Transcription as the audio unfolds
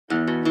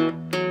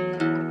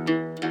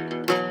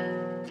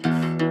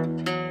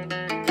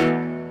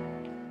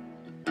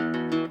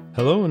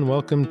Hello and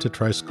welcome to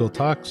Tricycle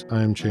Talks.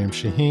 I'm James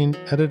Shaheen,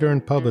 editor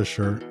and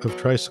publisher of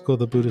Tricycle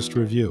the Buddhist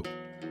Review.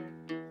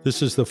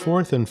 This is the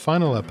fourth and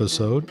final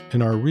episode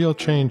in our Real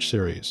Change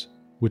series,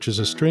 which is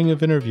a string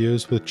of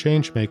interviews with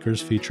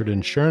changemakers featured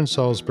in Sharon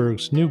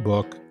Salzberg's new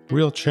book,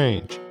 Real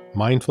Change,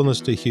 Mindfulness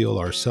to Heal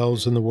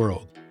Ourselves and the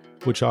World,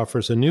 which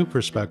offers a new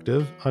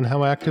perspective on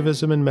how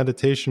activism and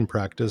meditation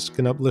practice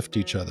can uplift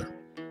each other.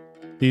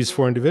 These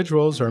four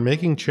individuals are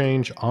making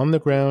change on the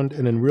ground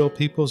and in real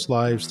people's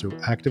lives through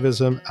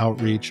activism,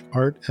 outreach,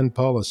 art, and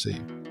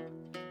policy.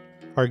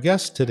 Our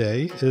guest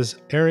today is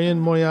Arian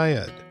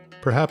Moayed,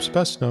 perhaps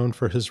best known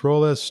for his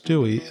role as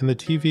Stewy in the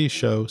TV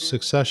show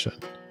Succession.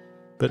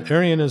 But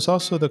Arian is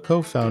also the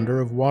co-founder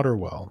of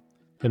Waterwell,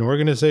 an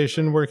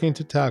organization working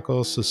to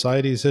tackle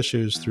society's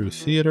issues through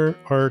theater,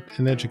 art,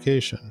 and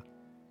education.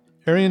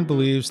 Arian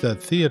believes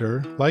that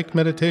theater, like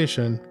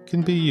meditation,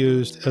 can be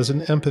used as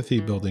an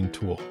empathy-building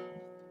tool.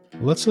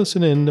 Let's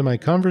listen in to my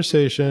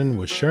conversation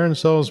with Sharon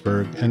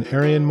Salzberg and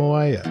Arian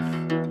Moayed.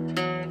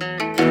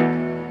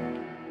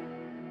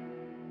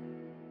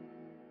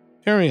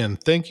 Arian,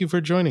 thank you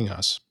for joining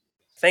us.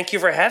 Thank you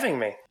for having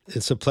me.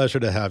 It's a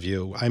pleasure to have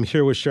you. I'm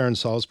here with Sharon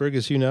Salzberg,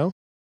 as you know.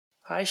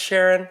 Hi,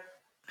 Sharon.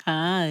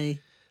 Hi.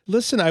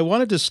 Listen, I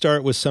wanted to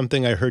start with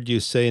something I heard you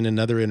say in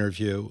another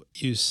interview.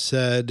 You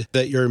said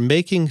that you're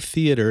making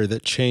theater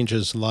that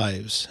changes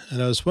lives.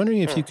 And I was wondering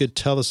if you could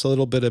tell us a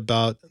little bit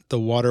about the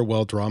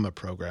Waterwell drama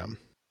program.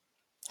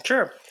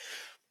 Sure.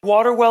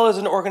 Waterwell is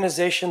an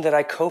organization that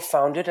I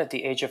co-founded at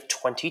the age of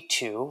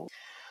 22.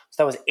 So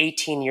that was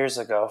 18 years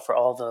ago for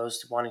all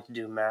those wanting to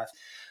do math.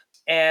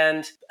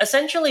 And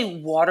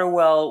essentially,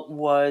 Waterwell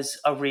was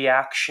a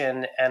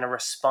reaction and a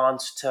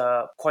response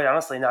to, quite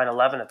honestly,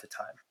 9/11 at the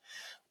time.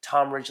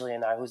 Tom Ridgely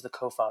and I, who's the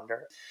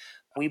co-founder,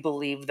 we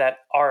believe that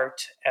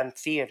art and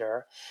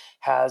theater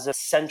has a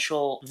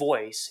central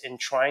voice in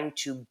trying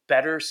to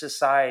better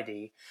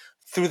society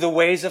through the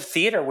ways of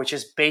theater, which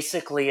is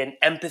basically an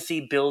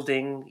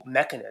empathy-building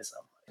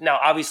mechanism. Now,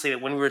 obviously,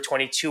 when we were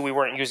 22, we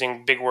weren't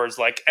using big words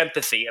like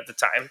empathy at the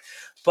time.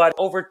 But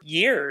over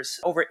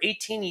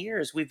 18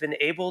 years, we've been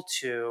able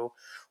to,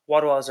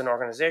 Waterwell as an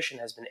organization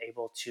has been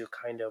able to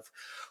kind of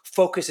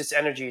focus its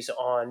energies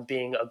on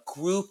being a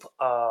group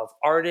of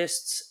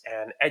artists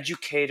and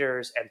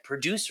educators and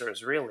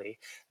producers, really,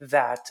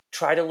 that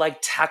try to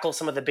tackle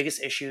some of the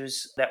biggest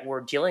issues that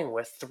we're dealing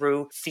with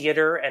through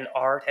theater and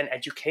art and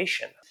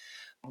education.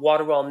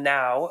 Waterwell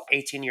now,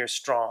 18 years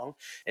strong,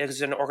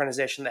 is an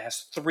organization that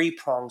has three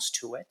prongs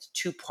to it,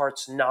 2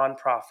 parts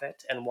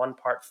nonprofit and 1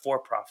 part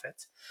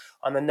for-profit.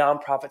 On the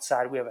nonprofit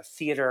side, we have a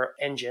theater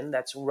engine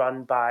that's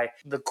run by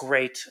the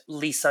great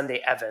Lee Sunday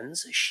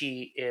Evans.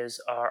 She is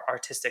our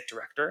artistic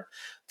director.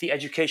 The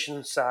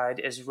education side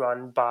is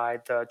run by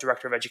the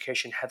director of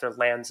education, Heather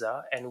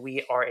Lanza, and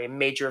we are a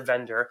major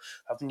vendor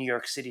of New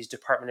York City's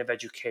Department of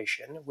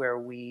Education, where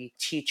we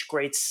teach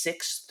grades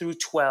 6 through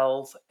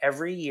 12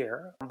 every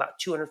year, about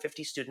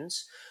 250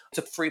 students. It's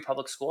a free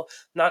public school,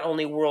 not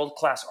only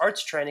world-class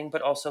arts training,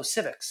 but also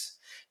civics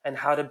and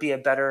how to be a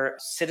better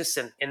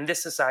citizen in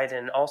this society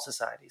and in all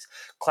societies.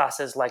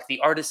 Classes like The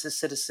Artist as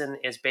Citizen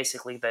is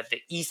basically the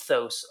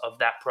ethos of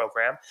that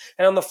program.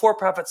 And on the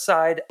for-profit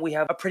side, we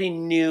have a pretty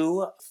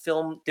new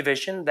film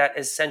division that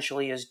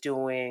essentially is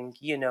doing,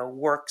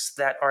 works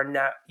that are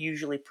not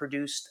usually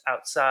produced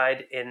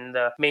outside in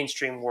the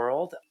mainstream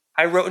world.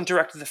 I wrote and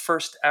directed the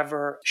first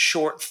ever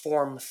short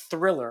form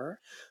thriller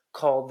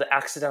called The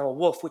Accidental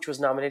Wolf, which was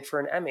nominated for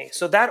an Emmy.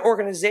 So that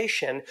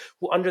organization,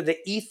 under the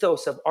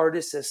ethos of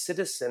Artists as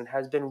Citizen,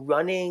 has been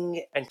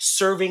running and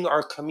serving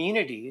our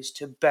communities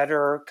to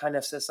better kind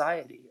of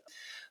society.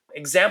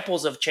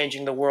 Examples of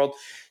changing the world,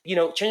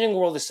 changing the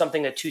world is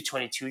something that 2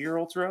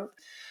 22-year-olds wrote.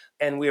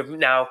 And we have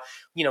now,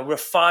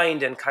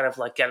 refined and kind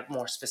of get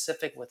more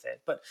specific with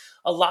it. But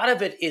a lot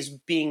of it is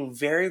being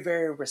very,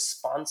 very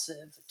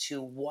responsive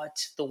to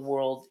what the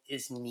world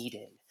is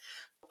needing.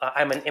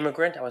 I'm an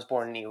immigrant. I was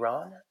born in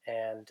Iran.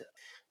 And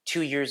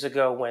 2 years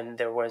ago, when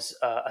there was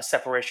a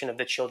separation of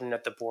the children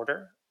at the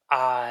border,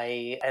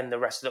 I and the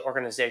rest of the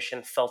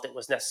organization felt it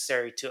was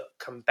necessary to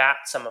combat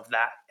some of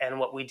that. And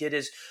what we did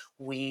is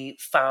we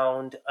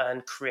found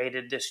and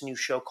created this new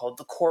show called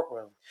The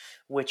Courtroom,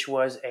 which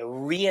was a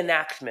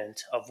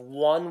reenactment of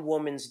one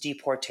woman's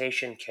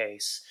deportation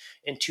case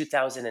in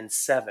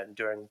 2007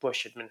 during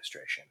Bush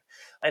administration.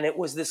 And it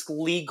was this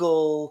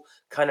legal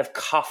kind of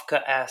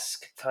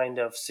Kafka-esque kind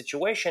of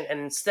situation. And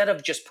instead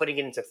of just putting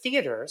it into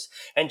theaters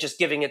and just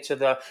giving it to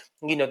the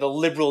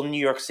liberal New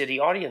York City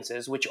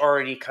audiences, which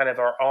already kind of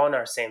are on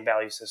our same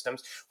value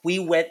systems, we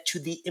went to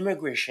the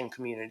immigration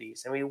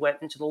communities and we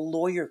went into the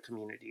lawyer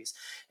communities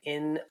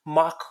in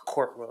mock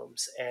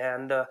courtrooms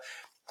and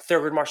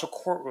Thurgood Marshall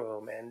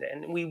courtroom.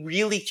 And we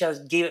really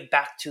just gave it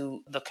back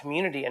to the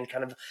community and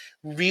kind of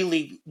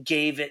really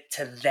gave it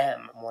to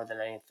them more than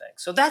anything.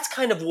 So that's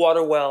kind of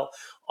Waterwell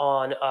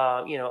on,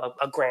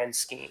 a grand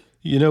scheme.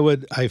 You know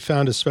what I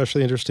found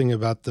especially interesting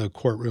about the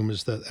courtroom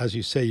is that, as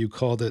you say, you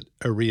called it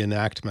a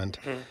reenactment.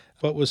 Mm-hmm.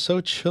 What was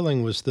so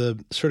chilling was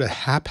the sort of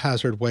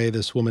haphazard way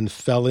this woman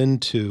fell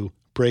into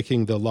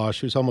breaking the law.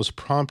 She was almost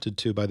prompted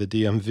to by the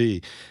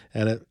DMV,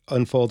 and it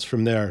unfolds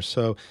from there.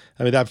 So,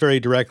 I mean, that very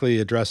directly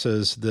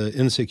addresses the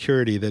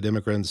insecurity that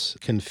immigrants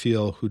can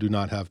feel who do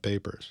not have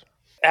papers.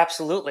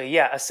 Absolutely.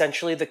 Yeah.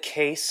 Essentially, the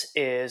case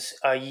is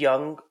a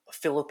young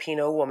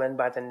Filipino woman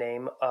by the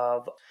name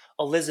of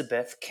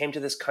Elizabeth came to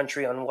this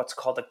country on what's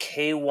called a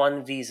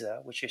K-1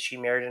 visa, which is she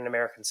married an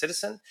American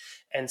citizen.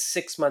 And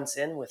 6 months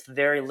in, with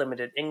very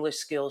limited English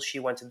skills, she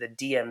went to the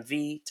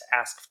DMV to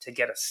ask to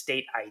get a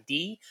state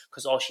ID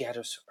because all she had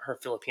was her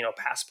Filipino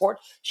passport.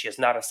 She is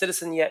not a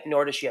citizen yet,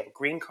 nor does she have a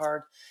green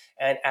card.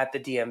 And at the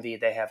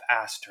DMV, they have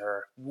asked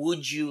her,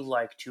 would you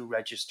like to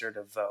register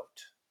to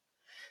vote?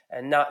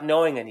 And not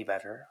knowing any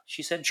better,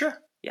 she said, sure,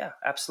 yeah,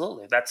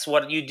 absolutely. That's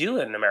what you do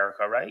in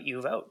America, right?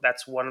 You vote.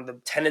 That's one of the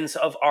tenets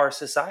of our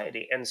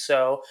society. And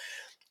so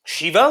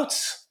she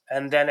votes.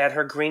 And then at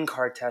her green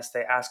card test,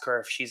 they ask her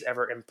if she's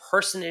ever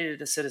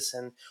impersonated a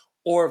citizen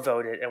or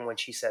voted. And when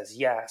she says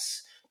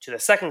yes to the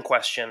second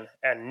question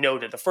and no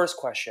to the first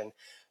question,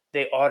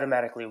 they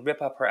automatically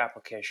rip up her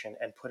application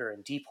and put her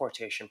in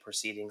deportation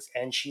proceedings,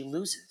 and she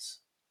loses.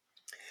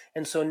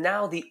 And so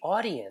now the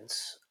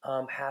audience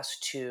has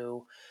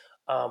to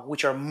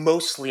which are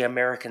mostly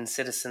American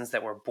citizens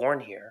that were born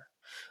here,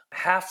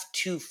 have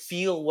to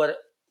feel what it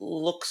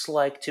looks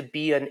like to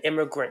be an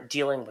immigrant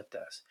dealing with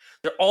this.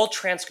 They're all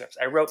transcripts.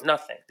 I wrote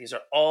nothing. These are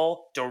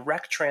all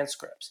direct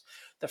transcripts.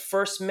 The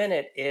first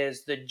minute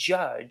is the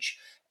judge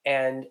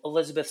and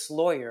Elizabeth's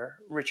lawyer,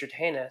 Richard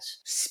Haynes,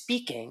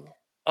 speaking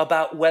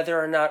about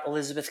whether or not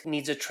Elizabeth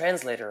needs a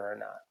translator or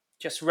not,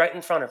 just right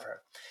in front of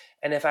her.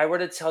 And if I were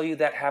to tell you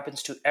that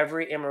happens to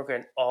every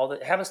immigrant,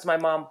 it happens to my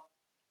mom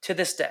to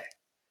this day,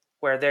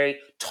 where they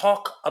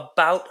talk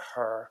about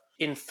her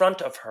in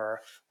front of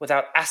her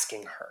without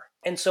asking her.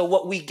 And so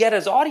what we get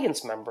as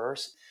audience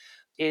members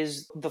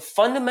is the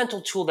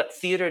fundamental tool that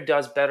theater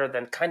does better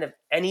than kind of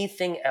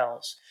anything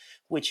else,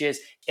 which is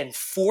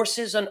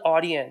enforces an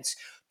audience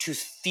to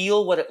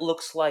feel what it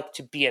looks like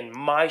to be in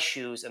my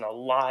shoes in a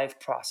live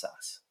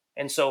process.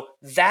 And so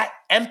that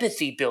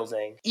empathy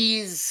building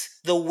is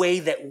the way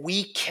that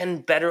we can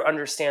better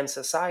understand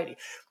society.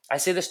 I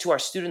say this to our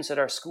students at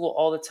our school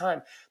all the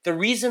time. The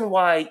reason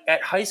why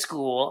at high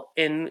school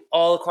in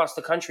all across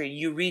the country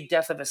you read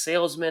Death of a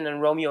Salesman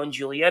and Romeo and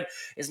Juliet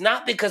is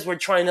not because we're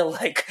trying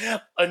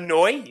to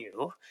annoy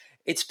you.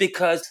 It's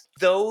because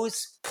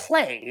those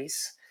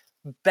plays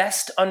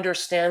best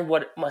understand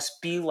what it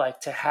must be like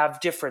to have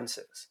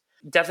differences.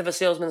 Death of a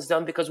Salesman is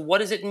done because what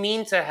does it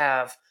mean to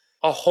have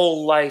a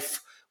whole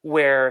life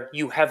where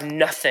you have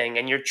nothing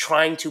and you're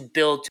trying to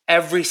build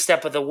every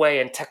step of the way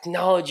and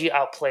technology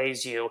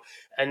outplays you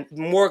and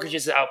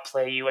mortgages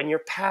outplay you and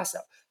you're past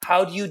out.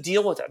 How do you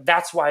deal with it?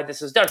 That's why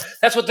this is done.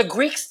 That's what the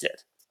Greeks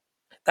did.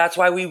 That's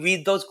why we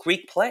read those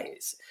Greek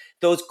plays.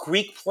 Those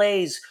Greek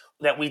plays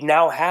that we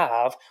now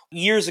have.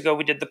 Years ago,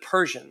 we did the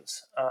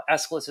Persians.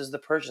 Aeschylus is the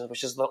Persians,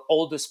 which is the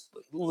oldest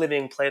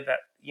living play that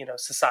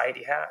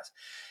society has.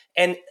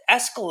 And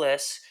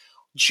Aeschylus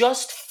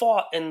just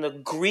fought in the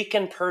Greek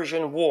and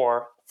Persian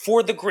War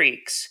for the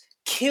Greeks,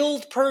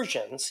 killed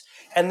Persians,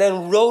 and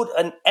then wrote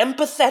an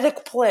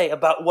empathetic play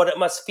about what it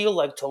must feel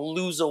like to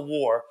lose a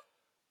war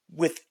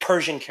with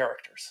Persian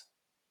characters.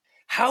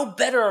 How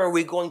better are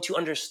we going to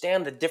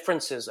understand the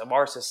differences of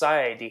our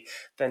society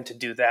than to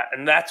do that?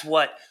 And that's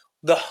what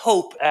the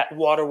hope at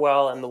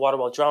Waterwell and the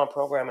Waterwell Drama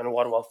Program and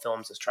Waterwell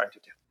Films is trying to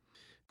do.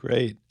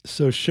 Great.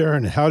 So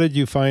Sharon, how did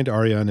you find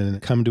Arian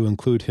and come to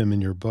include him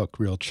in your book,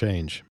 Real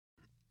Change?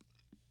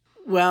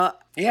 Well,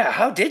 yeah,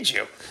 how did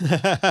you?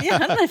 Yeah,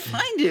 how did I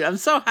find you? I'm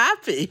so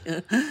happy.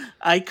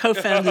 I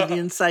co-founded the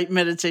Insight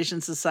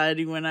Meditation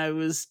Society when I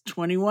was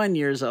 21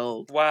 years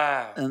old.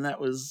 Wow. And that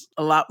was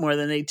a lot more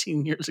than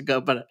 18 years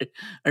ago, but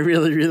I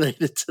really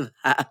related to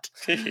that.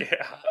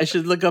 Yeah. I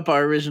should look up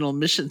our original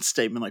mission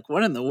statement. Like,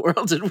 what in the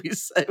world did we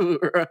say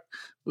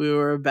we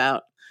were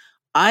about?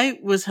 I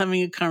was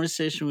having a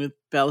conversation with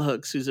Bell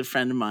Hooks, who's a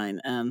friend of mine,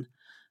 and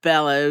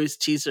Belle, I always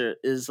tease her,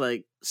 is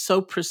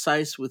so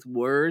precise with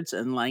words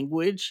and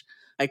language.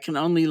 I can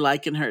only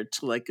liken her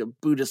to a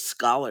Buddhist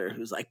scholar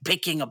who's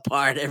picking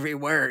apart every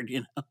word,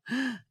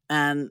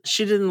 And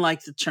she didn't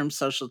like the term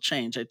social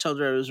change. I told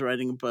her I was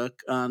writing a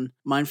book on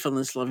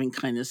mindfulness, loving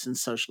kindness, and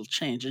social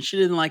change. And she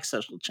didn't like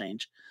social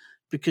change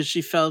because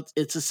she felt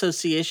its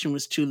association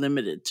was too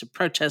limited to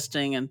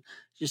protesting. And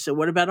she said,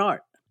 what about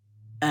art?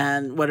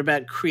 And what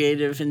about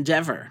creative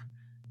endeavor?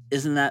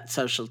 Isn't that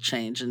social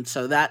change? And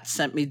so that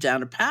sent me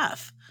down a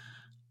path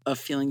of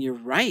feeling you're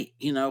right,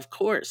 of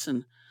course.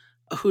 And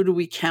who do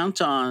we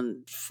count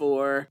on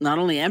for not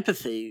only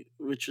empathy,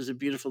 which was a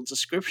beautiful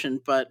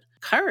description, but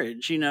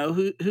courage?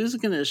 Who's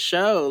going to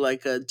show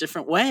a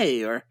different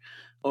way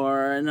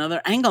or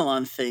another angle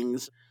on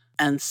things?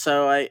 And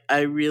so I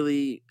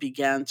really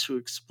began to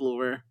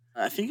explore.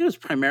 I think it was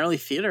primarily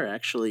theater,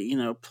 actually,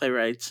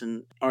 playwrights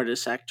and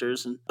artists,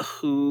 actors, and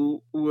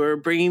who were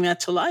bringing that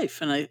to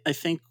life. And I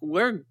think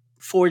we're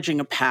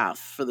forging a path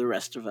for the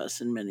rest of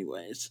us in many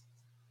ways.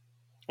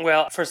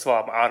 Well, first of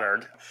all, I'm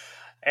honored.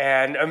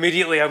 And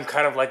immediately I'm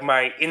kind of like,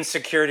 my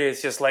insecurity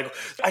is just like,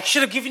 I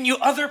should have given you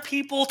other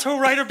people to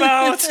write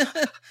about.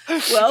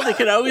 Well, there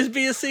could always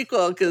be a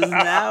sequel, because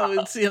now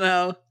it's,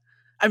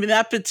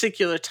 that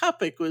particular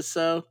topic was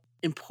so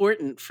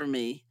important for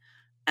me.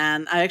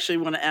 And I actually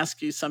want to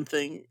ask you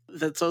something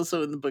that's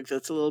also in the book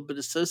that's a little bit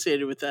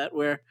associated with that,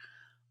 where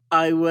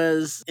I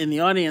was in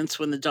the audience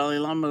when the Dalai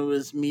Lama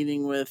was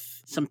meeting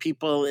with some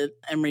people at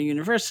Emory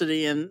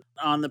University, and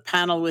on the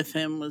panel with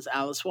him was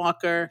Alice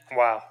Walker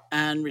Wow.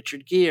 and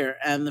Richard Gere.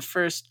 And the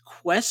first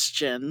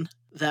question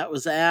that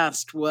was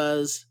asked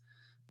was,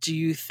 do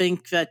you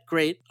think that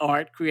great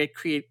art, great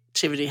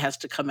creativity has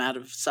to come out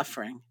of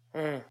suffering,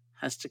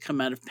 has to come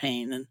out of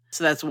pain? And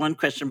so that's one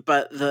question.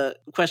 But the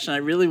question I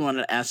really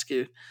wanted to ask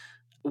you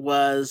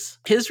was,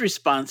 his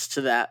response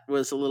to that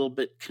was a little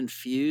bit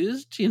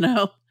confused,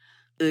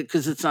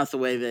 because it's not the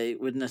way they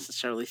would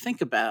necessarily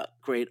think about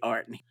great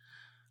art. And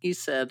he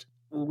said,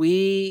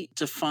 we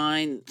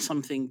define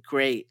something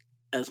great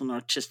as an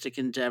artistic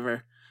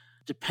endeavor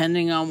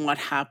depending on what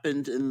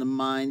happened in the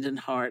mind and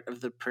heart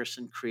of the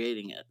person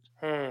creating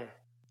it.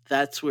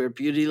 That's where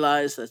beauty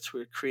lies. That's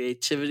where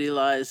creativity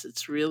lies.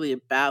 It's really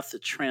about the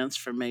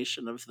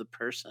transformation of the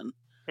person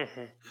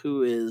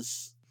who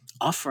is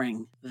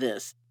offering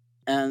this.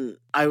 And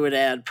I would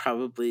add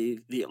probably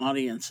the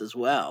audience as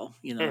well,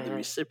 the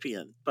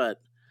recipient. But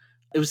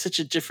it was such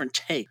a different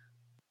take.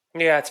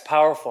 Yeah, it's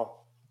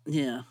powerful.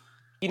 Yeah.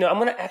 I'm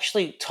going to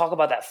actually talk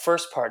about that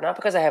first part, not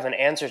because I have an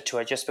answer to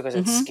it, just because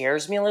it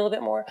scares me a little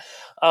bit more.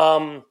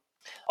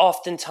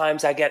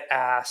 Oftentimes I get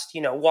asked,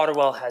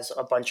 Waterwell has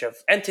a bunch of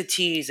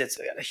entities. It's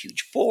a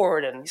huge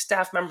board and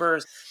staff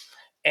members,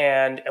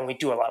 and we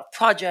do a lot of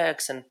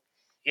projects, and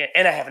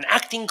I have an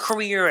acting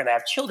career, and I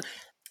have children.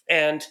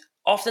 And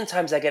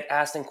oftentimes I get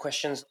asked in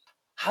questions,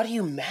 how do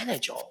you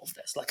manage all of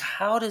this? Like,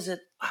 how do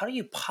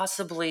you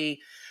possibly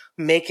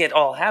make it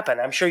all happen?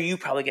 I'm sure you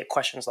probably get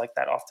questions like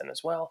that often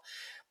as well.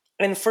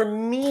 And for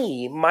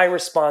me, my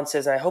response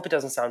is, and I hope it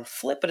doesn't sound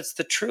flip, but it's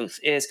the truth,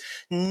 is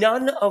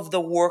none of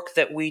the work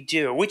that we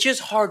do, which is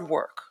hard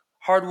work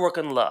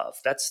and love.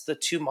 That's the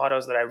two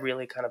mottos that I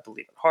really kind of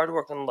believe in, hard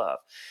work and love.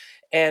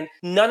 And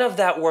none of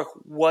that work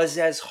was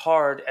as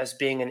hard as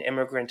being an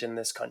immigrant in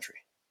this country.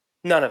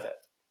 None of it.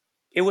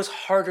 It was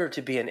harder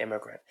to be an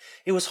immigrant.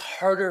 It was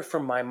harder for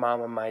my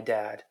mom and my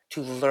dad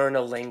to learn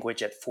a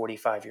language at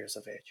 45 years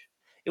of age.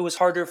 It was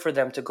harder for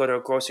them to go to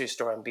a grocery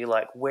store and be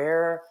like,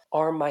 where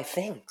are my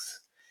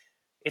things?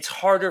 It's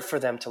harder for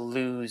them to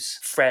lose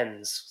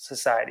friends,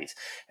 societies.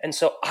 And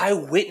so I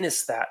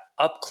witnessed that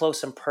up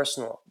close and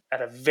personal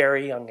at a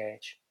very young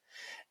age.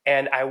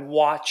 And I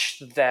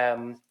watched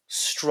them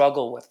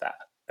struggle with that.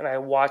 And I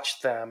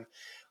watched them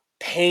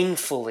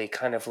painfully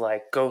kind of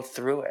like go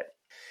through it.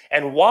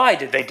 And why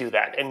did they do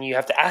that? And you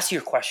have to ask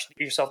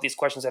yourself these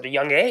questions at a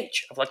young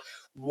age of like,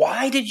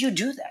 why did you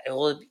do that?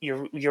 Well,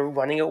 you're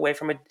running away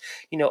from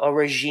a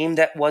regime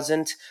that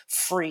wasn't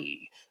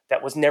free,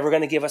 that was never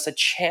going to give us a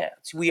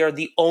chance. We are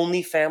the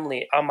only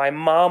family on my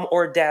mom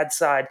or dad's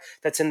side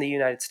that's in the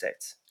United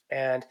States.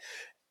 And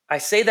I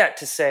say that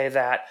to say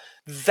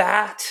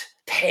that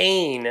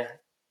pain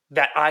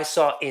that I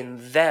saw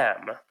in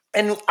them,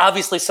 and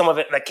obviously some of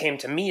it that came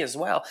to me as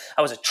well.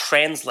 I was a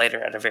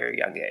translator at a very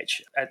young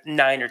age. At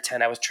 9 or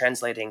 10, I was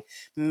translating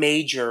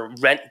major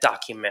rent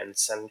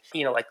documents and,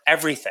 like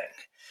everything.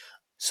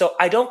 So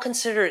I don't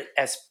consider it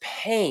as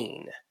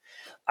pain.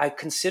 I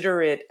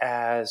consider it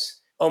as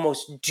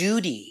almost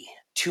duty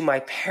to my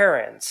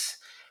parents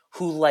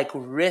who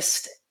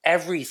risked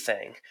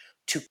everything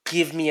to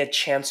give me a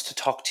chance to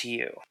talk to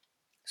you.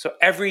 So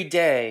every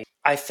day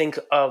I think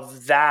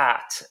of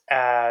that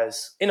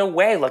as, in a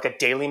way, like a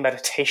daily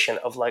meditation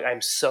of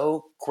I'm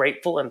so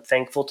grateful and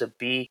thankful to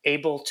be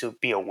able to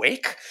be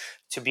awake,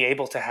 to be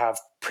able to have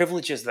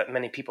privileges that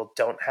many people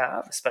don't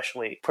have,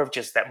 especially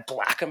privileges that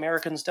Black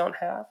Americans don't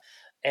have.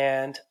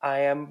 And I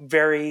am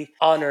very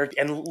honored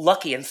and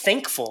lucky and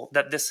thankful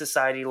that this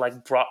society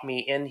brought me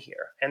in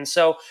here. And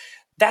so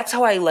that's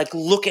how I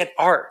look at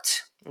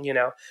art.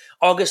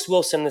 August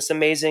Wilson, this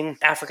amazing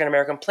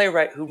African-American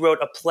playwright who wrote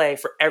a play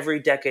for every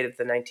decade of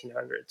the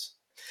 1900s.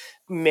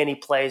 Many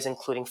plays,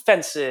 including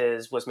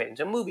Fences, was made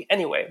into a movie.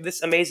 Anyway,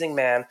 this amazing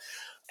man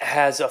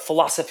has a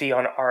philosophy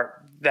on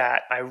art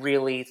that I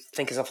really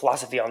think is a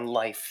philosophy on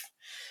life.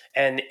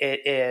 And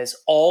it is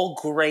all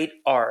great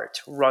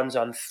art runs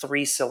on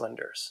 3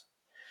 cylinders.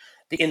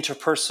 The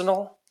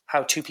interpersonal,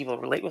 how two people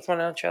relate with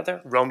one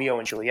another, Romeo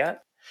and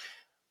Juliet.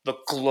 The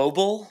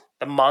global,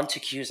 the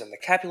Montagues and the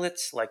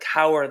Capulets,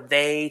 how are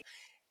they?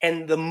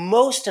 And the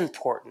most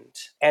important,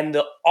 and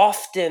the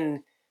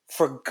often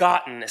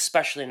forgotten,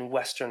 especially in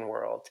Western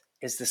world,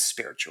 is the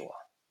spiritual.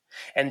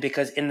 And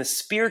because in the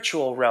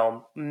spiritual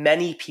realm,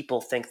 many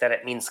people think that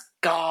it means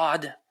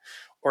God,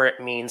 or it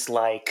means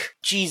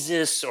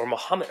Jesus or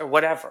Muhammad or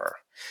whatever.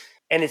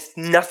 And it's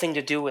nothing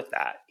to do with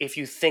that. If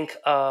you think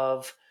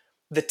of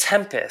The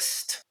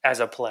Tempest as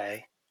a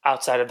play,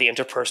 outside of the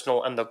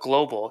interpersonal and the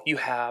global, you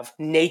have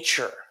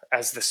nature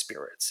as the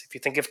spirits. If you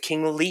think of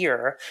King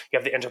Lear, you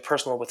have the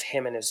interpersonal with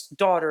him and his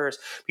daughters.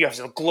 You have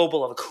the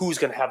global of who's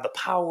going to have the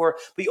power.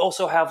 But you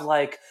also have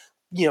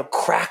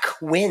crack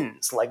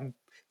winds, like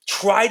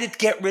try to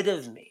get rid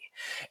of me.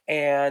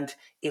 And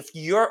if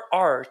your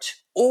art,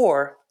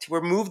 or to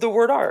remove the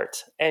word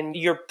art, and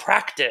your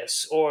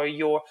practice or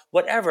your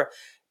whatever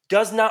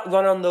does not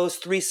run on those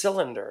 3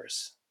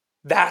 cylinders,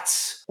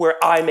 that's where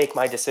I make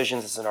my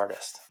decisions as an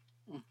artist.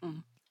 Mm-hmm.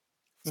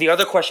 The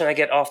other question I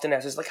get often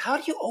asked is how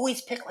do you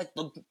always pick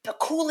the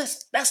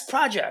coolest, best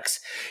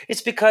projects?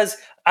 It's because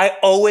I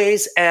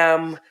always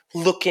am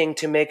looking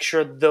to make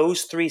sure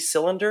those 3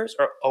 cylinders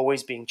are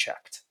always being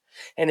checked.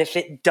 And if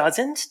it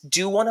doesn't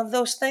do one of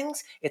those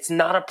things, it's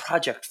not a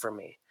project for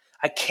me.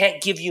 I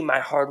can't give you my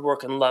hard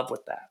work and love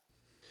with that.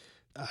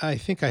 I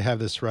think I have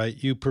this right.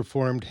 You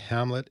performed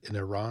Hamlet in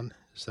Iran.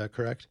 Is that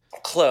correct?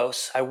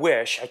 Close. I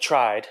wish. I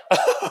tried.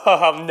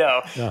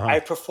 No.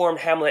 I performed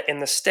Hamlet in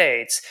the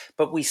States,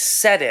 but we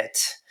set it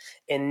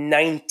in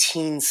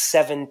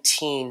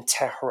 1917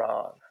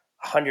 Tehran,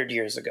 100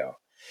 years ago.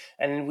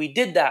 And we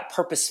did that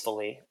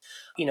purposefully.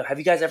 Have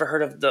you guys ever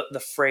heard of the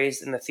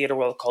phrase in the theater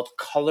world called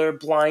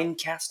colorblind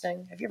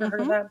casting? Have you ever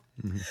heard of that?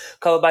 Mm-hmm.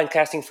 Colorblind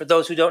casting, for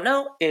those who don't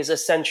know, is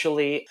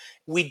essentially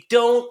we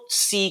don't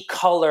see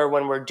color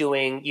when we're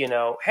doing,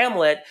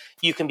 Hamlet.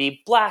 You can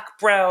be black,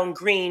 brown,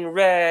 green,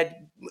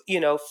 red,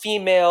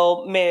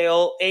 female,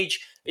 male,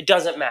 age. It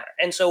doesn't matter.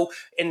 And so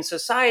in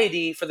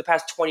society for the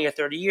past 20 or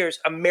 30 years,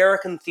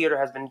 American theater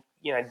has been,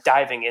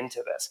 diving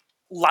into this.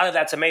 A lot of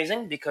that's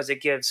amazing because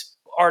it gives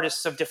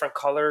artists of different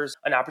colors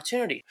an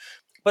opportunity.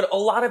 But a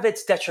lot of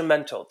it's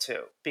detrimental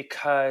too,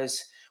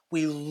 because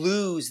we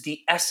lose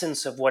the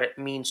essence of what it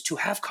means to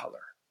have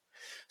color.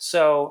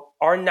 So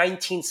our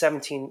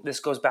 1917, this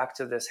goes back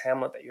to this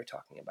Hamlet that you're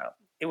talking about.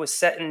 It was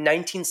set in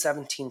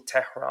 1917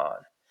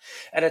 Tehran,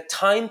 at a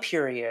time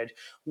period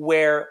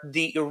where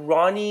the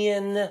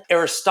Iranian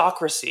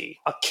aristocracy,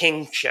 a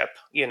kingship,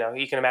 you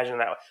can imagine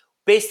that,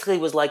 basically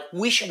was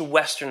we should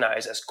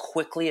westernize as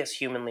quickly as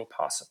humanly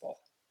possible.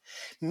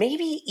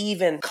 Maybe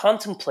even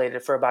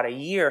contemplated for about a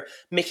year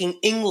making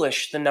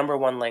English the number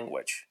 1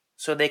 language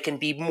so they can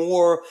be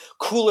more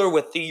cooler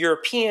with the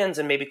Europeans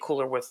and maybe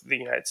cooler with the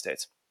United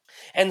States.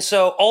 And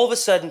so all of a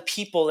sudden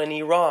people in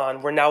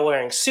Iran were now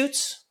wearing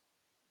suits,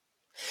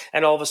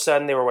 and all of a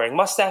sudden they were wearing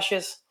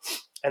mustaches,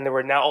 and they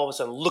were now all of a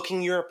sudden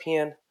looking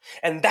European.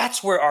 And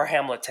that's where our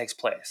Hamlet takes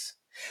place.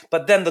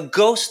 But then the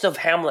ghost of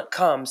Hamlet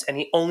comes and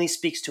he only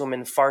speaks to him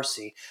in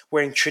Farsi,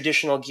 wearing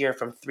traditional gear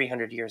from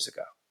 300 years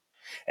ago.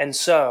 And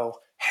so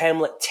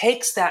Hamlet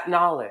takes that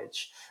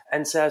knowledge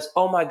and says,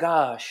 oh my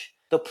gosh,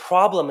 the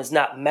problem is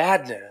not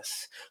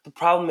madness. The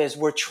problem is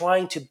we're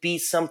trying to be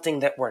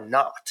something that we're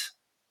not.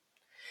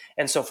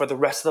 And so for the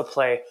rest of the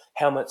play,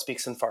 Hamlet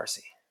speaks in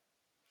Farsi.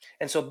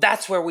 And so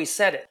that's where we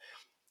set it.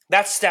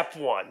 That's step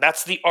 1.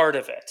 That's the art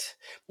of it.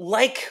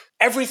 Like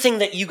everything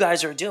that you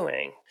guys are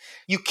doing,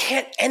 you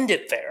can't end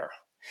it there.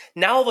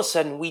 Now, all of a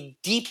sudden, we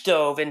deep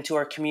dove into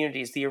our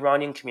communities, the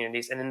Iranian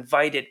communities, and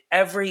invited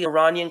every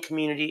Iranian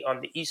community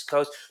on the East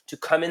Coast to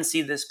come and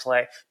see this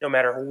play, no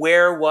matter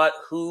where, what,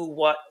 who,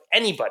 what,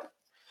 anybody,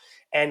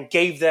 and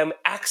gave them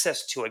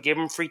access to it, gave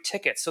them free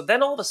tickets. So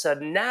then all of a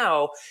sudden,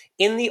 now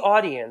in the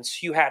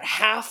audience, you had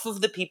half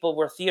of the people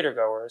were theater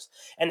goers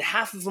and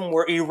half of them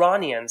were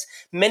Iranians,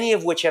 many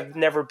of which have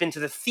never been to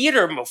the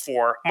theater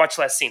before, much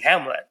less seen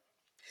Hamlet.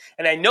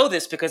 And I know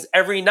this because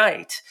every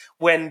night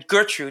when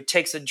Gertrude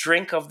takes a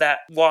drink of that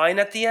wine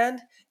at the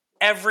end,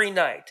 every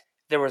night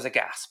there was a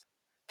gasp.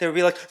 They would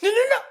be like, no,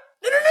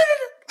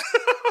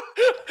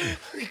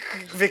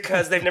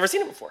 because they've never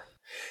seen it before.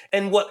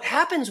 And what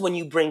happens when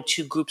you bring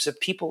 2 groups of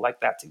people like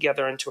that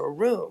together into a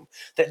room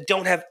that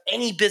don't have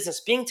any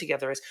business being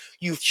together is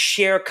you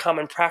share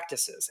common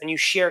practices and you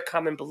share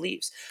common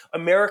beliefs.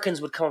 Americans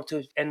would come up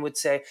to and would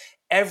say,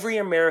 every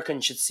American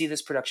should see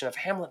this production of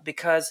Hamlet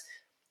because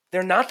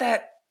they're not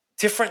that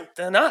different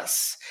than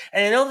us.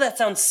 And I know that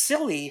sounds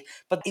silly,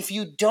 but if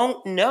you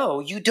don't know,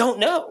 you don't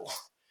know.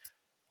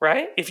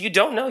 Right? If you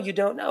don't know, you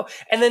don't know.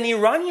 And then the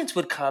Iranians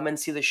would come and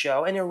see the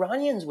show, and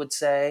Iranians would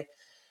say,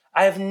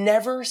 I have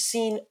never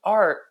seen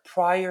art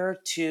prior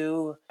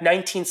to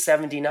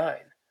 1979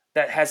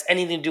 that has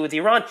anything to do with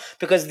Iran,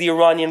 because the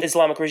Iranian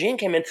Islamic regime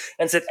came in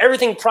and said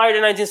everything prior to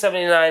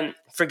 1979,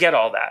 forget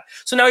all that.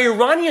 So now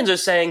Iranians are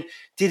saying,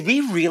 did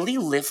we really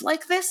live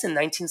like this in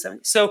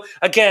 1970? So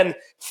again,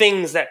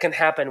 things that can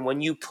happen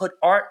when you put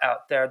art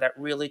out there that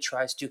really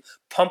tries to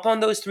pump on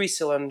those 3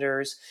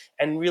 cylinders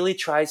and really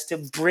tries to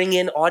bring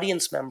in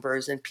audience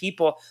members and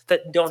people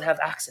that don't have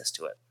access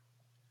to it.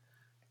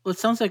 Well, it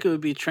sounds like it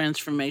would be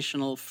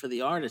transformational for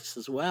the artists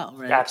as well,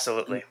 right?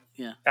 Absolutely.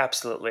 Yeah.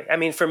 Absolutely. I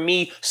mean, for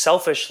me,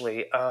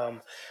 selfishly,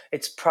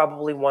 it's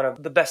probably one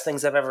of the best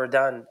things I've ever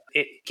done.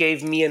 It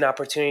gave me an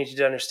opportunity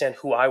to understand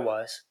who I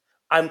was.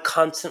 I'm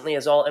constantly,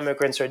 as all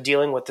immigrants, are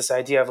dealing with this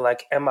idea of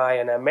am I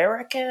an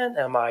American?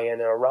 Am I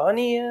an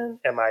Iranian?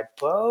 Am I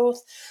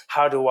both?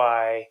 How do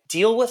I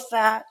deal with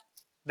that?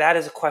 That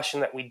is a question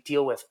that we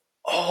deal with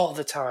all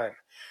the time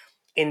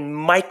in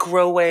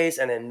micro ways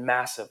and in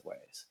massive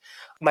ways.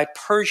 My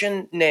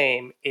Persian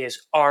name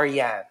is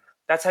Arian.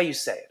 That's how you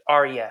say it,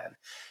 Arian.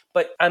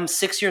 But I'm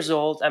 6 years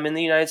old. I'm in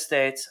the United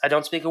States. I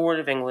don't speak a word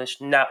of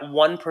English. Not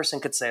one person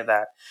could say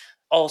that.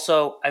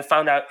 Also, I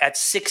found out at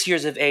 6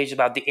 years of age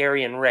about the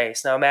Aryan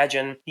race. Now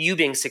imagine you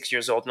being 6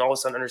 years old and all of a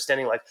sudden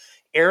understanding like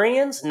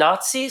Aryans,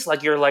 Nazis,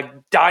 like you're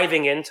like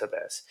diving into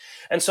this.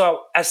 And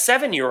so a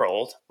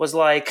 7-year-old was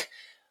like,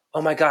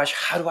 oh my gosh,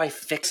 how do I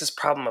fix this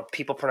problem of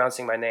people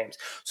pronouncing my names?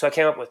 So I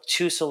came up with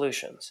 2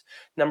 solutions.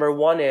 Number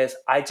one is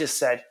I just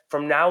said,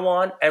 from now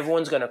on,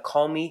 everyone's going to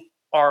call me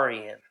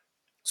Arian.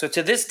 So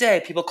to this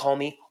day, people call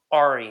me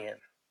Arian,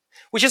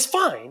 which is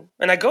fine,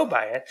 and I go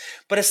by it.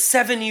 But a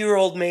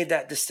 7-year-old made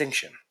that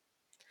distinction.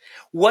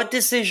 What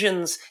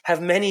decisions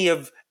have any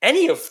of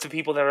the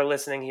people that are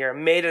listening here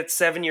made at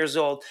 7 years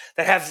old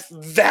that have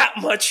that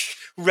much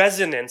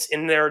resonance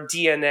in their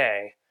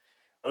DNA?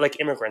 Like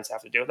immigrants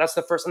have to do. That's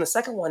the first. And the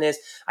second one is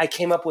I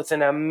came up with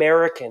an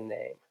American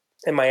name.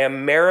 And my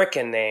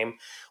American name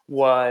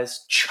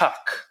was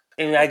Chuck.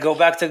 And I go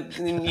back to,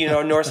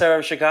 north side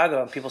of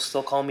Chicago, and people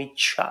still call me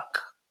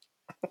Chuck,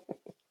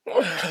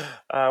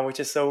 which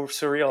is so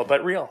surreal,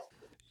 but real.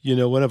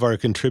 One of our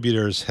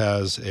contributors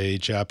has a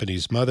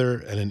Japanese mother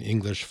and an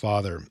English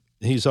father.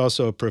 He's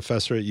also a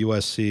professor at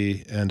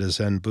USC and a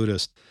Zen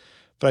Buddhist.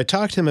 But I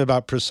talked to him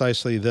about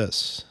precisely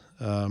this.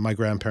 My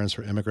grandparents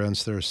were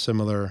immigrants. There are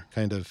similar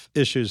kind of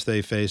issues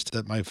they faced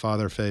that my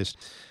father faced.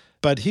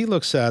 But he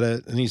looks at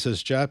it and he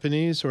says,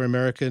 Japanese or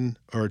American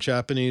or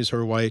Japanese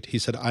or white, he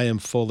said, I am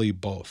fully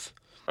both.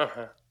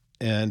 Uh-huh.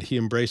 And he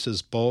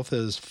embraces both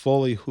as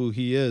fully who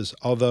he is,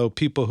 although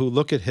people who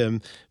look at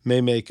him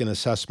may make an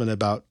assessment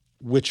about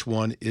which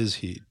one is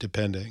he,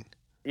 depending.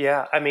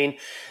 Yeah, I mean,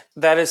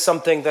 that is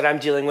something that I'm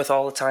dealing with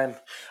all the time.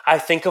 I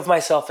think of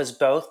myself as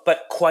both,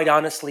 but quite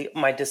honestly,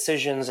 my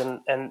decisions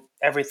and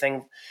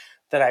everything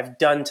that I've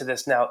done to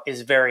this now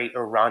is very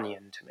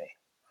Iranian to me.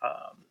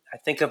 I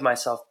think of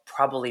myself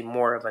probably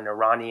more of an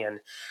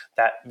Iranian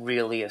that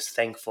really is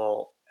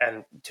thankful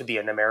and to be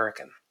an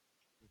American.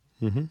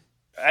 Mm-hmm.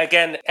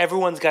 Again,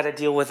 everyone's got to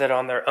deal with it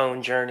on their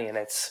own journey, and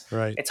it's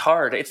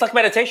hard. It's like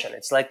meditation.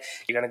 It's like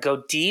you're going to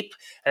go deep,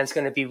 and it's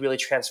going to be really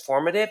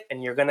transformative,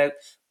 and you're going to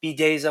be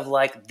days of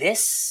like,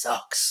 this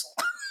sucks.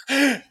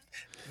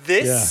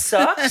 This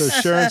sucks. So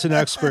Sharon's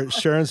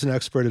an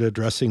expert at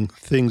addressing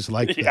things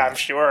like that. Yeah, I'm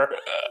sure.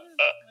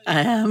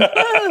 I am.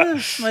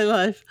 My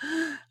life.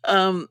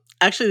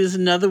 Actually, there's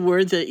another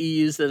word that you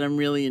use that I'm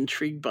really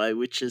intrigued by,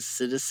 which is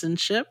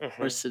citizenship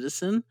or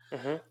citizen.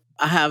 Mm-hmm.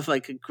 I have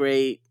like a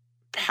great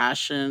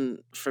passion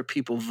for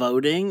people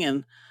voting,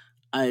 and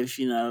I've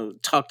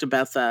talked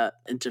about that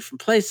in different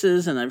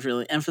places, and I've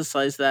really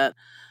emphasized that.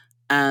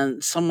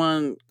 And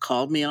someone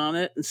called me on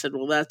it and said,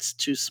 well, that's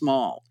too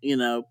small.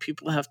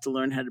 People have to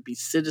learn how to be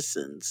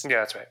citizens. Yeah,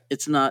 that's right.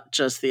 It's not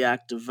just the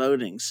act of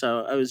voting.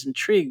 So I was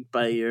intrigued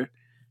by your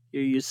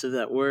use of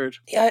that word.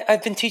 Yeah,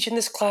 I've been teaching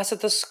this class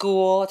at the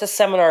school. It's a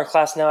seminar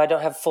class now. I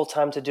don't have full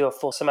time to do a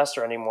full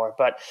semester anymore.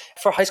 But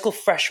for high school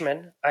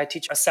freshmen, I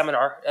teach a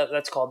seminar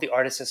that's called The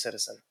Art as a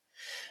Citizen.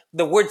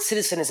 The word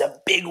citizen is a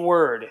big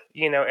word.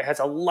 It has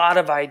a lot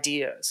of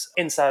ideas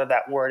inside of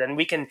that word.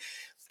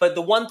 But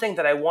the one thing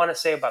that I want to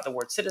say about the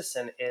word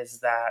citizen is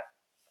that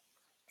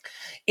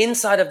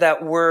inside of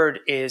that word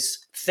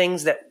is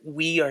things that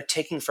we are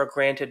taking for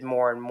granted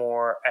more and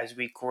more as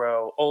we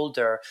grow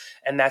older.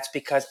 And that's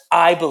because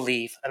I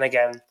believe, and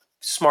again,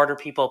 smarter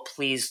people,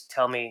 please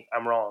tell me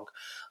I'm wrong,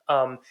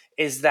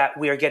 is that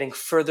we are getting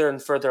further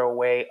and further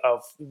away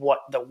of what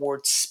the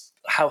word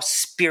how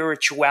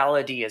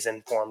spirituality is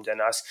informed in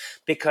us,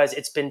 because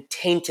it's been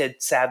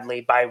tainted, sadly,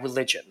 by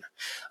religion.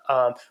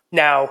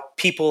 Now,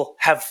 people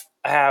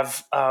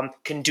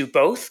can do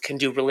both, can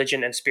do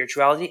religion and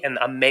spirituality, and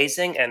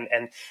amazing, and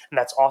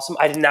that's awesome.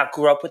 I did not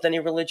grow up with any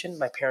religion.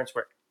 My parents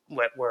were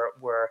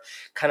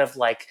kind of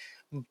like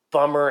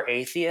bummer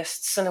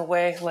atheists in a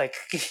way, like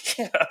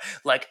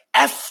like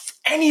F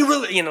any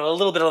religion, a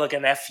little bit of like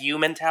an FU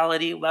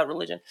mentality about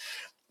religion.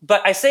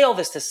 But I say all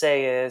this to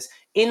say is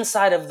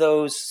inside of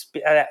those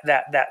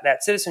that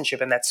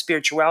citizenship and that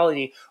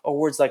spirituality are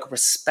words like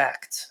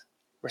respect,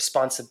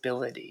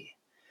 responsibility,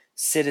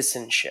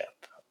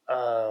 citizenship,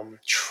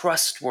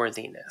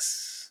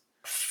 trustworthiness,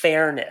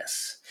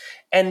 fairness.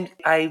 And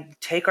I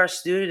take our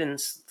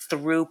students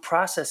through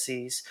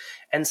processes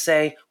and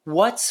say,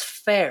 what's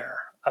fair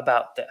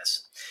about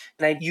this?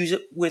 And I use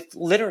it with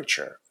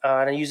literature,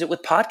 and I use it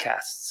with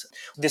podcasts.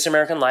 This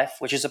American Life,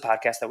 which is a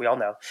podcast that we all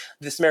know,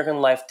 This American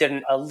Life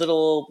did a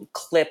little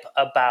clip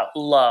about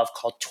love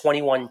called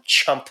 21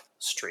 Chump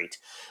Street,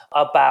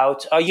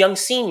 about a young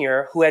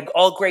senior who had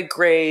all great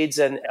grades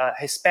and a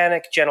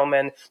Hispanic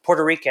gentleman,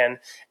 Puerto Rican,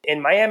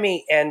 in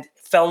Miami, and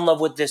fell in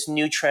love with this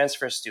new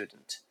transfer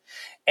student.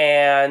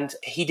 And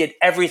he did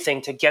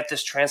everything to get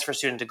this transfer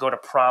student to go to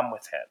prom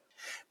with him.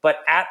 But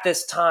at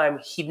this time,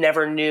 he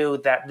never knew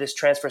that this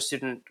transfer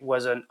student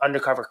was an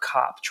undercover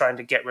cop trying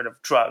to get rid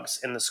of drugs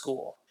in the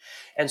school.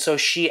 And so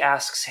she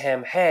asks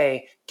him,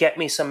 hey, get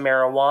me some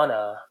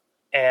marijuana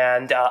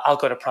and I'll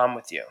go to prom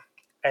with you.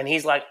 And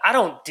he's like, I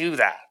don't do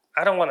that.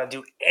 I don't want to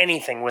do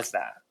anything with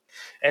that.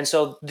 And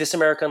so This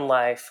American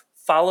Life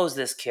follows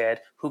this kid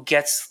who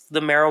gets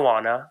the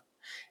marijuana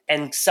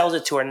and sells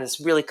it to her in this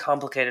really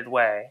complicated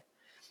way.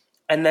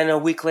 And then a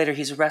week later,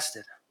 he's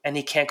arrested and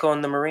he can't go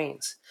in the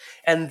Marines.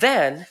 And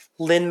then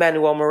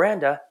Lin-Manuel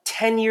Miranda,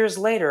 10 years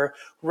later,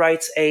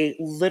 writes a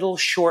little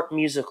short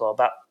musical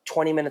about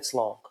 20 minutes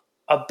long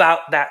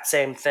about that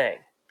same thing.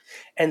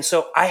 And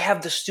so I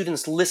have the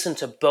students listen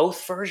to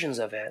both versions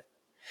of it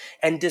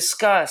and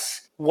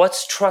discuss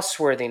what's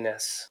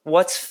trustworthiness,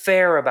 what's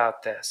fair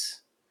about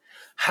this,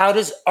 how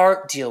does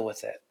art deal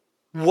with it?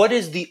 What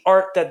is the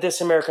art that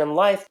This American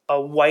Life,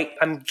 a white,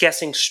 I'm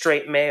guessing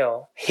straight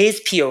male,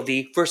 his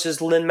POV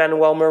versus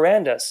Lin-Manuel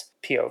Miranda's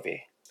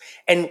POV?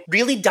 And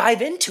really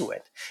dive into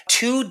it.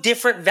 Two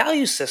different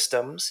value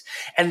systems,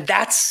 and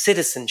that's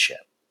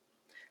citizenship.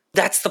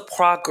 That's the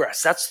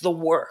progress. That's the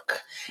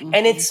work. Mm-hmm.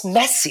 And it's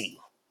messy.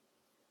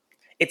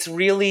 It's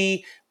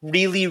really,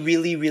 really,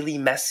 really, really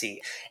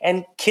messy.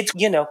 And kids,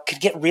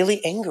 could get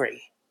really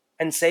angry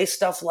and say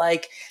stuff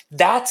like,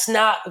 that's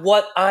not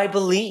what I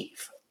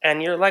believe.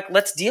 And you're like,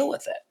 let's deal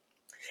with it.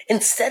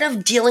 Instead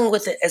of dealing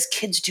with it as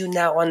kids do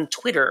now on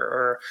Twitter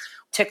or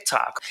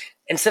TikTok,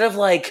 instead of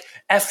like,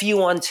 F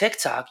you on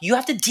TikTok, you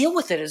have to deal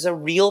with it as a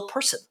real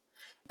person.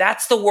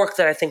 That's the work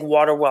that I think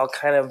Waterwell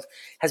kind of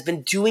has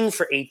been doing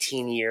for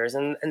 18 years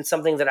and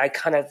something that I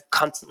kind of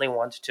constantly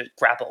want to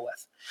grapple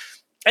with.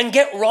 And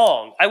get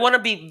wrong. I want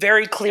to be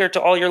very clear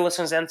to all your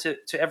listeners and to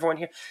everyone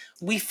here.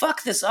 We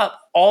fuck this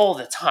up all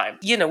the time.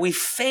 We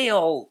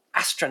fail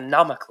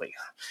astronomically.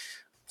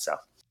 So.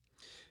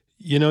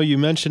 You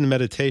mentioned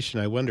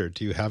meditation. I wonder,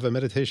 do you have a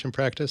meditation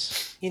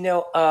practice? I'm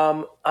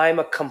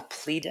a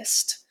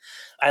completist.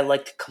 I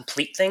like to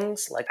complete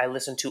things. Like I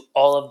listen to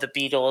all of the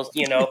Beatles,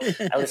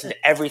 I listen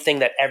to everything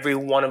that every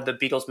one of the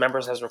Beatles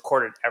members has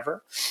recorded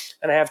ever.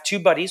 And I have two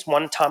buddies,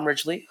 one Tom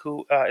Ridgely,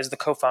 who is the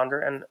co-founder,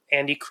 and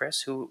Andy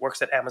Chris, who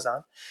works at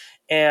Amazon.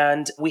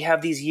 And we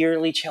have these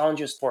yearly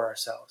challenges for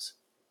ourselves.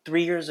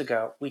 3 years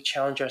ago, we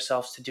challenged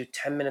ourselves to do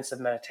 10 minutes of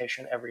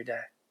meditation every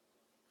day.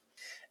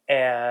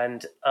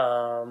 And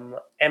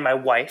my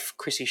wife,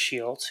 Chrissy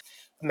Shields,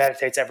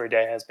 meditates every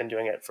day, has been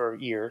doing it for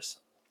years,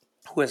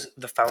 who is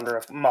the founder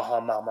of Maha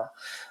Mama.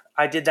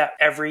 I did that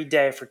every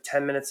day for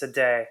 10 minutes a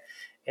day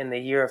in the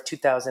year of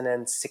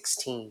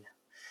 2016.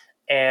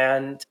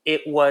 And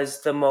it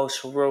was the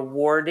most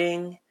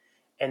rewarding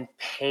and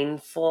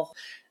painful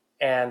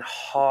and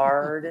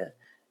hard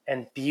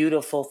and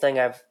beautiful thing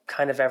I've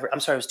kind of ever,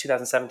 it was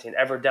 2017,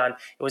 ever done.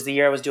 It was the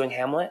year I was doing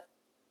Hamlet.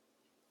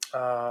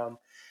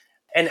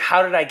 And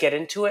how did I get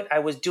into it? I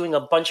was doing a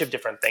bunch of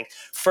different things.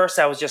 First,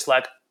 I was just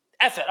like,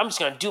 F it, I'm just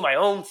going to do my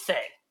own thing.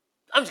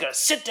 I'm just going to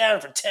sit down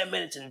for 10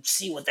 minutes and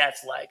see what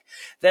that's like.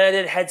 Then I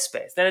did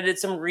Headspace. Then I did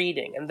some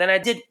reading. And then I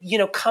did,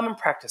 common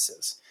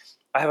practices.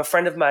 I have a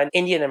friend of mine,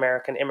 Indian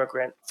American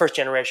immigrant, first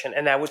generation,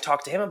 and I would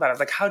talk to him about it. I was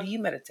like, how do you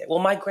meditate? Well,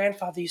 my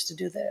grandfather used to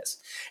do this.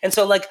 And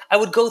so I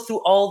would go through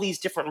all these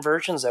different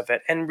versions of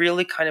it and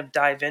really kind of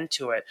dive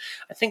into it.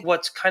 I think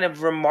what's kind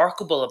of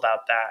remarkable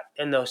about that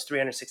in those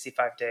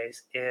 365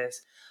 days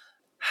is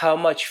how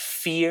much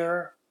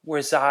fear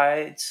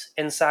resides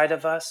inside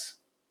of us.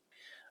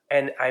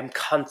 And I'm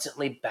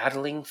constantly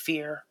battling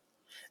fear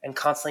and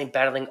constantly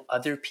battling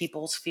other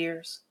people's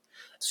fears,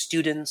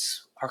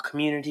 students, our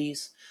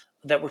communities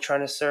that we're trying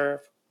to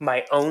serve,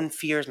 my own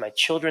fears, my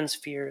children's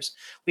fears.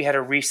 We had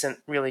a recent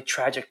really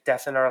tragic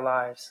death in our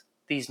lives.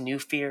 These new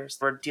fears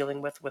we're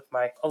dealing with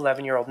my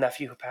 11-year-old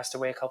nephew who passed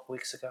away a couple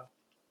weeks ago.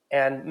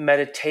 And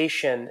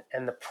meditation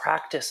and the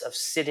practice of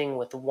sitting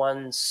with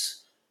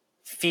one's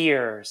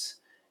fears,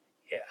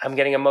 I'm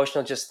getting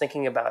emotional just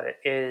thinking about it,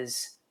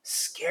 is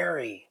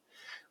scary.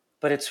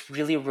 But it's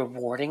really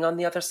rewarding on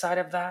the other side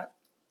of that.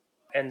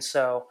 And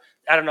so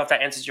I don't know if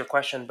that answers your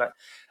question, but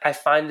I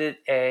find it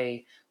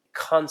a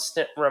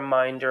constant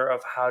reminder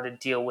of how to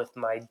deal with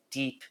my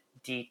deep,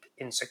 deep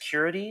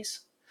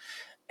insecurities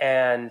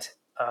and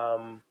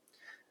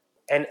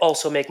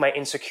also make my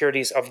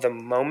insecurities of the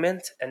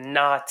moment and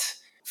not,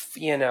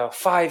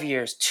 5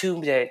 years,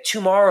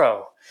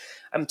 tomorrow.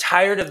 I'm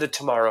tired of the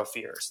tomorrow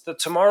fears. The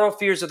tomorrow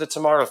fears are the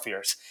tomorrow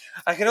fears.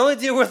 I can only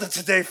deal with the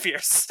today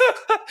fears.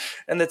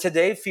 And the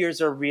today fears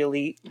are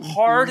really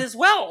hard as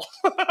well.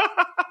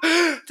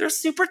 They're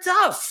super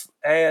tough.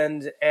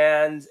 And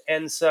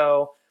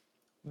so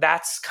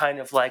that's kind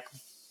of my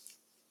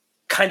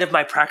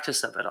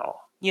practice of it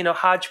all.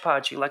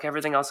 Hodgepodgey, like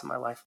everything else in my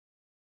life.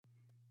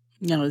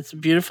 No, it's a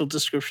beautiful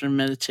description of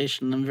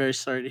meditation. I'm very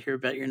sorry to hear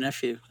about your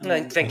nephew.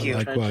 Thank you.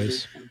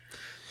 Likewise.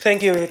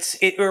 Thank you.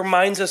 It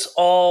reminds us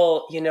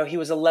all, he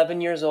was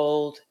 11 years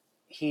old.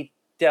 He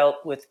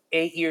dealt with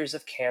 8 years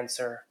of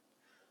cancer.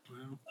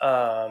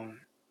 Wow.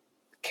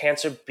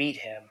 Cancer beat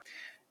him,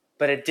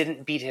 but it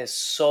didn't beat his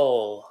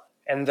soul.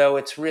 And though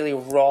it's really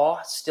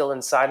raw still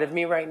inside of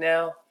me right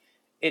now,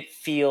 it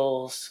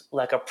feels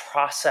like a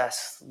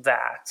process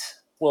that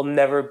will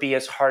never be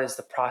as hard as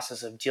the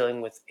process of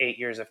dealing with 8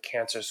 years of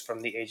cancers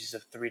from the ages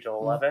of 3 to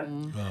 11.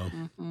 Mm-hmm. Wow.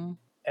 Mm-hmm.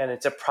 And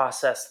it's a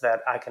process that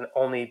I can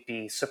only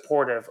be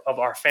supportive of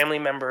our family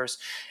members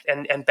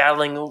and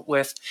battling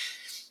with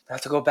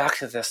not to go back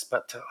to this,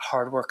 but to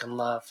hard work and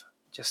love.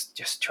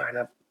 Just trying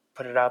to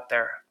put it out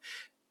there.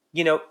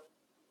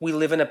 We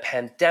live in a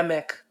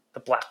pandemic. The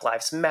Black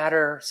Lives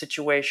Matter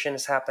situation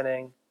is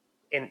happening.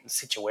 It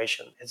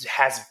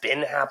has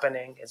been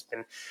happening. It's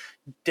been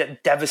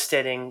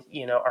devastating,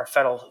 our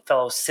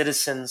fellow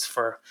citizens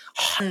for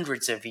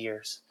hundreds of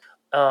years.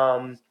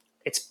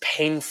 It's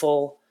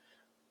painful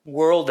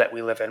world that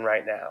we live in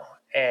right now.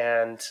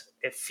 And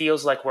it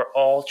feels like we're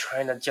all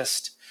trying to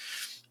just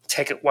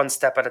take it one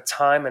step at a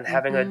time, and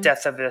having a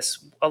death of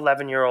this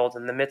 11-year-old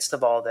in the midst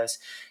of all this,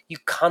 you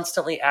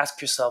constantly ask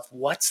yourself,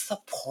 what's the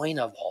point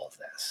of all of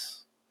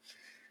this?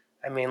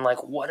 I mean,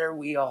 like, what are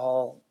we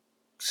all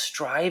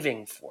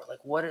striving for?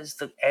 Like, what is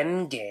the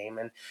end game?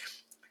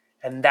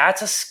 And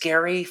that's a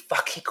scary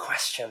fucking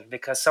question,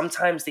 because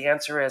sometimes the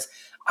answer is,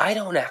 I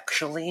don't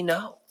actually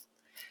know.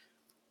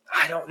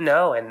 I don't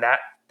know. And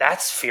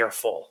that's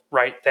fearful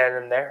right then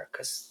and there,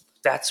 because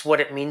that's what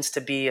it means to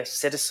be a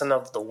citizen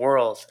of the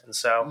world. And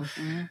so,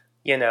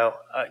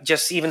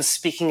 just even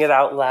speaking it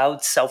out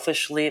loud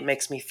selfishly, it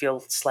makes me feel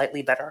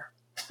slightly better.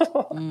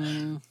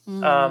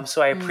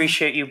 So I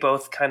appreciate you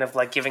both kind of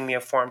like giving me a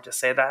forum to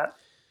say that.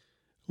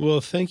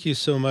 Well, thank you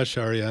so much,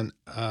 Arian.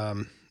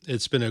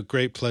 It's been a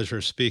great pleasure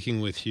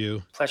speaking with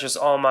you. Pleasure's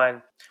all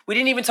mine. We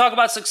didn't even talk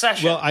about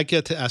Succession. Well, I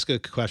get to ask a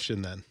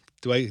question then.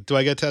 Do I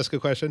get to ask a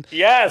question?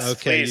 Yes,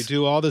 okay, please. You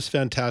do all this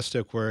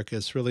fantastic work.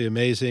 It's really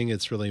amazing.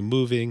 It's really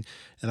moving.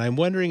 And I'm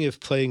wondering if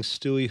playing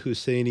Stewy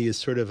Husseini is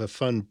sort of a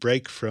fun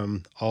break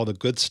from all the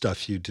good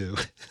stuff you do.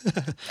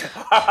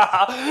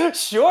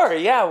 Sure,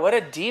 yeah, what a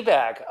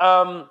D-bag.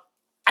 I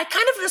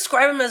kind of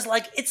describe him as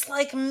it's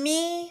like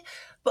me,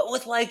 but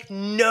with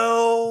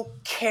no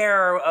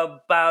care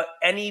about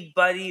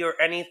anybody or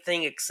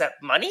anything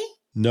except money.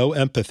 No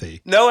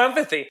empathy. No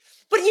empathy.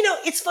 But,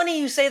 it's funny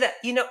you say that.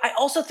 I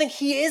also think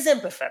he is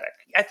empathetic.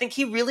 I think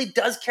he really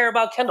does care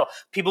about Kendall.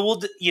 People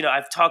will,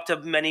 I've talked to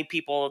many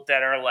people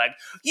that are like,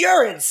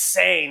 you're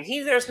insane.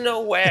 There's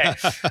no way.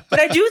 But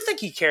I do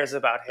think he cares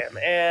about him,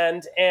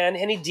 and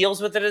he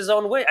deals with it his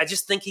own way. I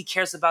just think he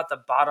cares about the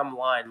bottom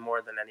line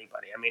more than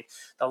anybody. I mean,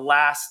 the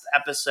last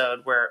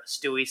episode where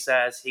Stewy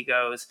says, he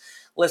goes,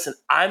 listen,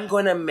 I'm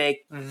going to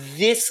make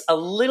this a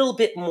little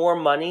bit more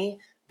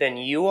money than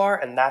you are,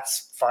 and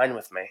that's fine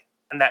with me.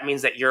 And that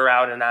means that you're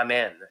out and I'm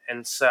in.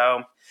 And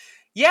so,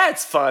 yeah,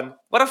 it's fun.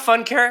 What a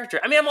fun character.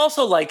 I mean, I'm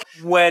also like,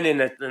 when in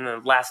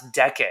the last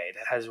decade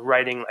has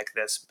writing like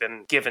this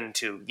been given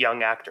to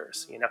young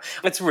actors?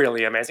 It's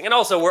really amazing. And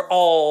also, we're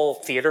all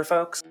theater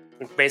folks.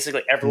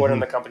 Basically, everyone in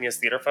the company is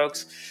theater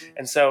folks.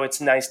 And so it's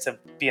nice to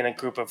be in a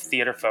group of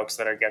theater folks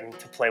that are getting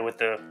to play with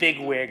the big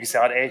wigs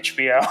on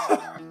HBO.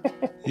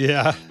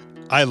 Yeah.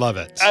 I love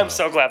it. I'm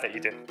so glad that you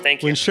did.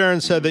 Thank you. When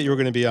Sharon said that you were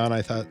going to be on,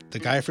 I thought, the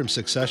guy from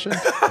Succession?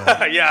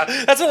 Yeah,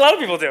 that's what a lot of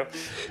people do.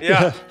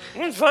 Yeah.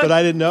 It was fun. But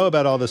I didn't know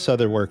about all this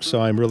other work,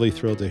 so I'm really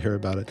thrilled to hear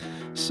about it.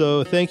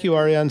 So thank you,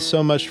 Arian,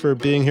 so much for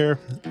being here.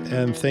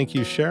 And thank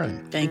you,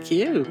 Sharon. Thank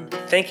you.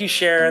 Thank you,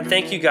 Sharon.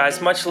 Thank you,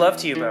 guys. Much love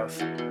to you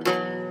both.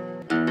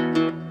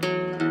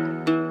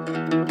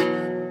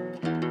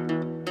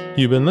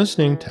 You've been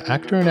listening to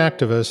actor and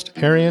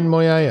activist Arian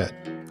Moayed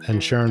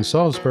and Sharon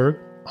Salzberg,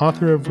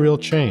 author of Real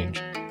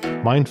Change,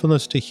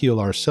 Mindfulness to Heal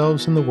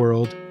Ourselves and the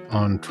World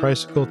on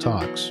Tricycle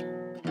Talks.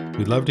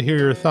 We'd love to hear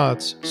your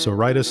thoughts, so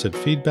write us at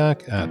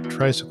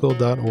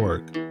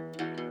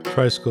feedback@tricycle.org.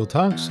 Tricycle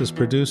Talks is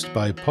produced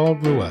by Paul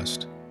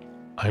Ruest.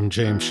 I'm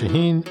James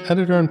Shaheen,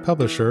 editor and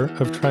publisher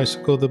of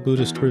Tricycle the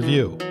Buddhist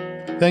Review.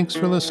 Thanks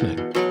for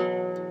listening.